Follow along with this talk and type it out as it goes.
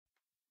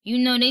You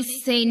know they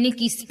say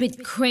Nicki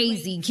spit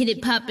crazy, get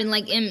it poppin'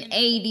 like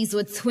M80s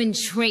or twin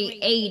tray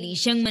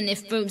 80s. Young money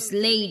first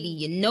lady,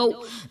 you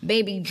know,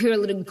 baby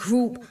girl of the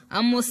group.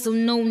 I'm also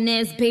known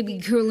as baby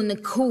girl in the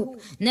coop.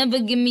 Never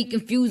get me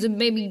confused with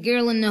baby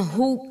girl in the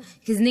hoop,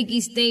 cause Nicki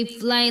stay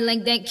fly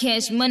like that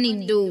Cash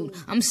Money dude.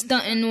 I'm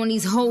stuntin' on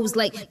these hoes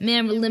like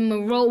Marilyn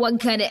Monroe. I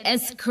got an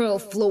S-curl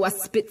flow, I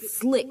spit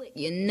slick,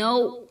 you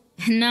know.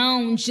 And I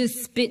don't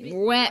just spit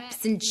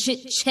raps and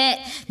chit-chat.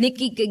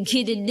 Nicki could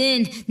get it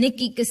in,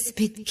 Nicki could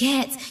spit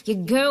cats.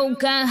 Your girl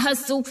got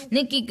hustle,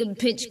 Nicki could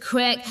pitch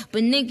crack.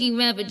 But Nicki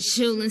rather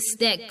chill and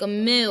stack a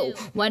mill,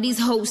 while these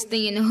hoes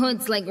stay in the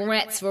hoods like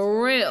rats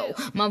for real.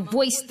 My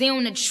voice stay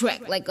on the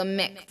track like a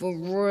Mac for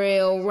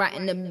real,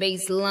 riding the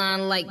bass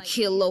line like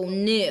Kill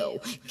O'Neal.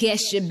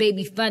 Gas your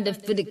baby father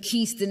for the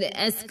keys to the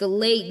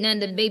Escalade. Not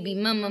the baby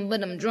mama,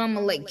 but I'm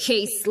drama like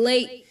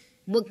K-Slate.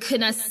 What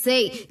could I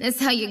say? That's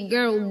how your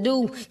girl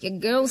do. Your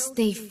girl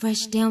stay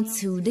fresh down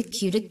to the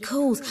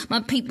cuticles.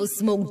 My people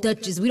smoke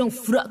Dutches, we don't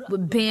fuck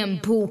with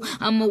bamboo.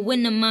 I'm a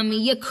winner,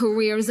 mommy, your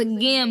career is a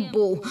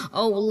gamble.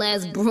 Old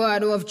ass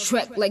broad off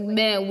track like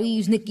bad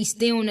weaves. Nicki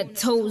stay on her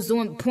toes,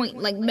 on point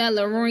like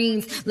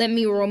ballerines. Let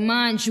me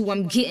remind you,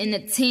 I'm getting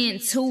a tan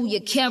too.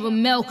 Your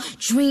caramel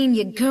dream,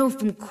 your girl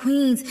from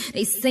Queens.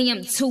 They say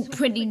I'm too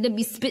pretty to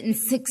be spitting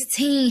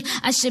 16.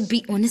 I should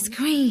be on the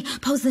screen,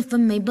 posing for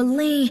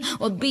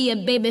Maybelline, or be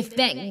a baby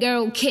fat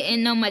girl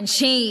kitten on my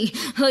chain.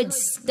 Hood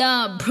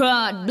star,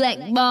 broad, black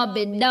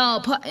Barbie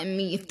doll. Pardon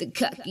me if the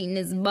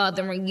cockiness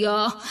bothering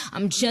y'all.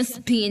 I'm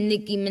just being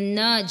Nicki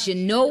Minaj, you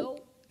know.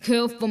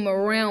 Girl from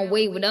around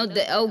way without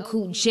the L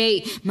Cool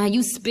J. Man,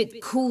 you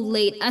spit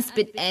Kool-Aid, I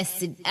spit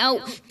acid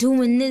out.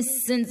 Doing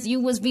this since you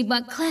was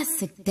Reebok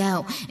Classic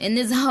out. And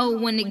this hoe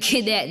wanna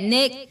get that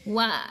Nick.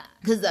 Why?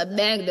 Cause I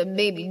bagged her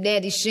baby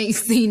daddy, she ain't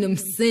seen him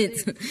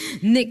since.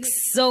 Nick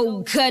so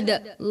gutter,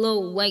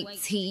 little white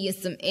tee and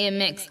some Air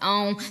Max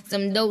on.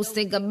 Some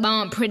Dolce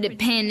Gabbana pretty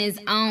panties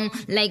on.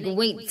 Like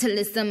wait till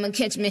the summer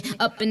catch me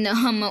up in the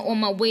Hummer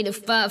on my way to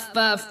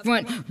 5-5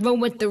 front row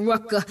with the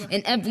rucker.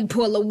 And every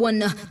Paula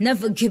wanna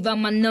never give out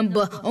my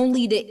number,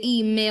 only the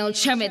email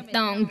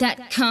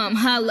cherrythong.com.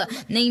 Holla,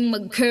 name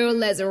a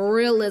girl as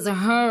real as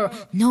her.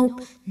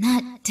 Nope,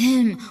 not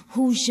them.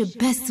 Who's your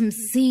best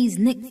MCs?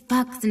 Nick,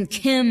 Fox, and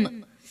Kim.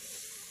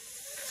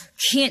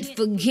 Can't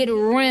forget a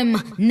rim,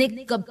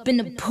 Nick up in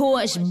the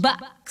Porsche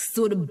box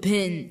or the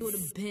Benz.